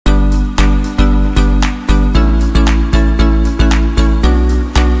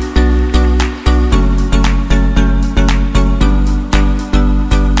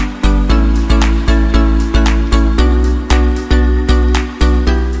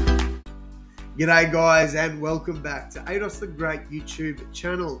G'day guys, and welcome back to AdosTheGreat YouTube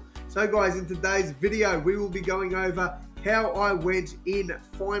channel. So guys, in today's video we will be going over how I went in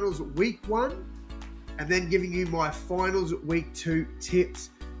finals week 1 and then giving you my finals week 2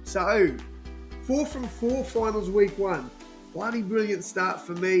 tips. So 4 from 4 finals week 1, bloody brilliant start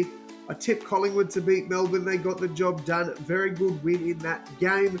for me. I tipped Collingwood to beat Melbourne. They got the job done. Very good win in that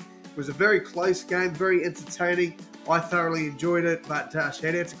game. It was a very close game, very entertaining. I thoroughly enjoyed it, but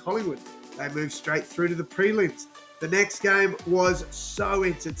shout out to Collingwood. They moved straight through to the prelims. The next game was so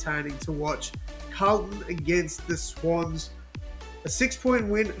entertaining to watch. Carlton against the Swans. A 6-point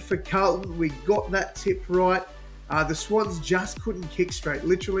win for Carlton. We got that tip right. The Swans just couldn't kick straight.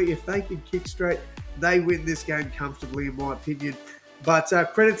 Literally, if they could kick straight, they win this game comfortably, in my opinion. But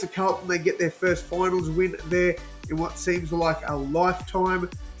credit to Carlton. They get their first finals win there in what seems like a lifetime.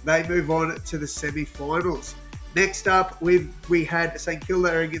 They move on to the semi-finals. Next up, we had St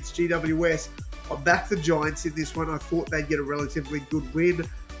Kilda against GWS. I backed the Giants in this one. I thought they'd get a relatively good win.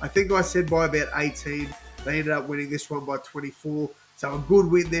 I think I said by about 18. They ended up winning this one by 24. So a good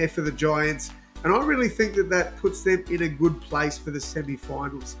win there for the Giants. And I really think that that puts them in a good place for the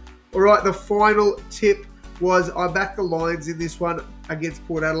semi-finals. All right, the final tip was I backed the Lions in this one against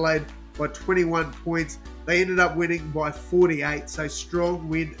Port Adelaide by 21 points. They ended up winning by 48. So strong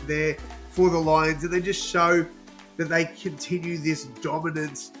win there for the Lions. And they just show that they continue this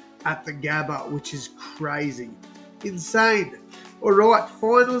dominance at the Gabba, which is crazy. Insane. All right,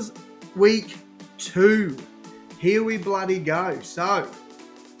 finals week 2. Here we bloody go. So,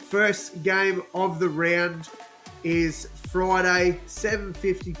 first game of the round is Friday,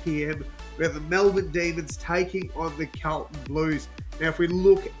 7:50 p.m. We have the Melbourne Demons taking on the Carlton Blues. Now, if we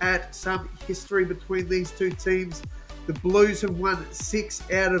look at some history between these two teams, the Blues have won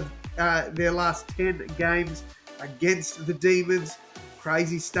 6 out of their last 10 games against the Demons.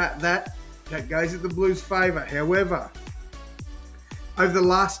 Crazy stat that goes in the Blues' favour. However, over the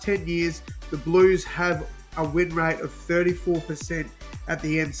last 10 years, the Blues have a win rate of 34% at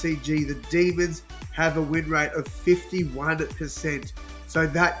the MCG. The Demons have a win rate of 51%. So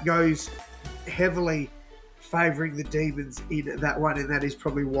that goes heavily favouring the Demons in that one, and that is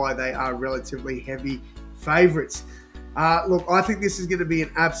probably why they are relatively heavy favourites. Look, I think this is going to be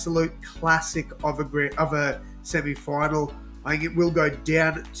an absolute classic of a semi-final. I think it will go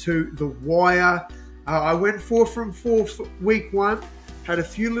down to the wire. I went 4 from 4 for week 1. Had a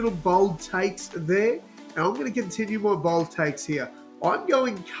few little bold takes there. And I'm going to continue my bold takes here. I'm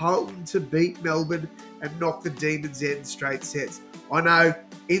going Carlton to beat Melbourne and knock the Demons in straight sets. I know,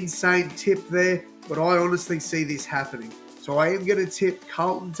 insane tip there, but I honestly see this happening. So I am going to tip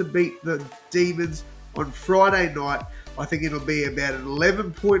Carlton to beat the Demons on Friday night. I think it'll be about an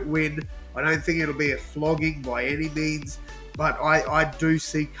 11-point win. I don't think it'll be a flogging by any means, but I do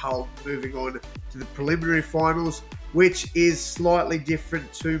see Carlton moving on to the preliminary finals, which is slightly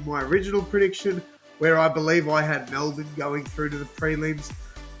different to my original prediction, where I believe I had Melbourne going through to the prelims.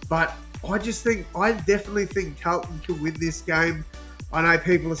 But I definitely think Carlton can win this game. I know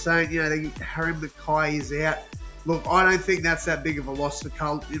people are saying, Harry Mackay is out. Look, I don't think that's that big of a loss for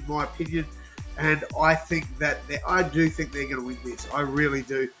Carlton, in my opinion. And I do think they're going to win this. I really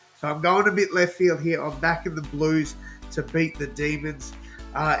do. So I'm going a bit left field here. I'm backing the Blues to beat the Demons.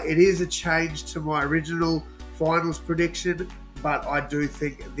 It is a change to my original finals prediction, but I do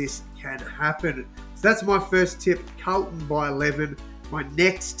think this can happen. So that's my first tip, Carlton by 11. My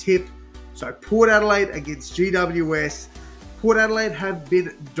next tip, so Port Adelaide against GWS. Port Adelaide have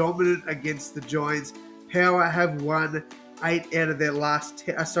been dominant against the Giants. Power have won 7 out of their last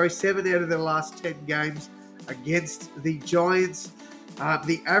 10 games against the Giants.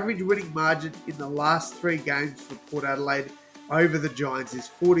 The average winning margin in the last 3 games for Port Adelaide over the Giants is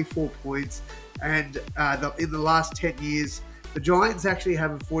 44 points. And in the last 10 years, the Giants actually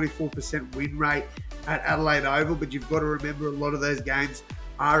have a 44% win rate at Adelaide Oval. But you've got to remember, a lot of those games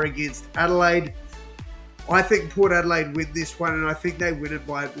are against Adelaide. I think Port Adelaide win this one, and I think they win it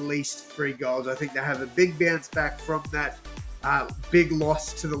by at least 3 goals. I think they have a big bounce back from that big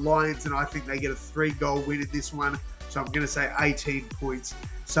loss to the Lions, and I think they get a 3-goal win in this one. So I'm going to say 18 points.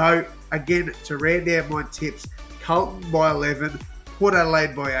 So again, to round out my tips, Carlton by 11, Port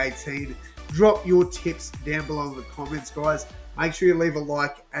Adelaide by 18. Drop your tips down below in the comments, guys. Make sure you leave a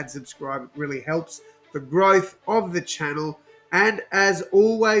like and subscribe. It really helps the growth of the channel. And as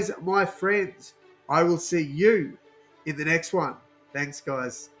always, my friends, I will see you in the next one. Thanks,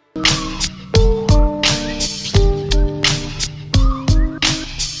 guys.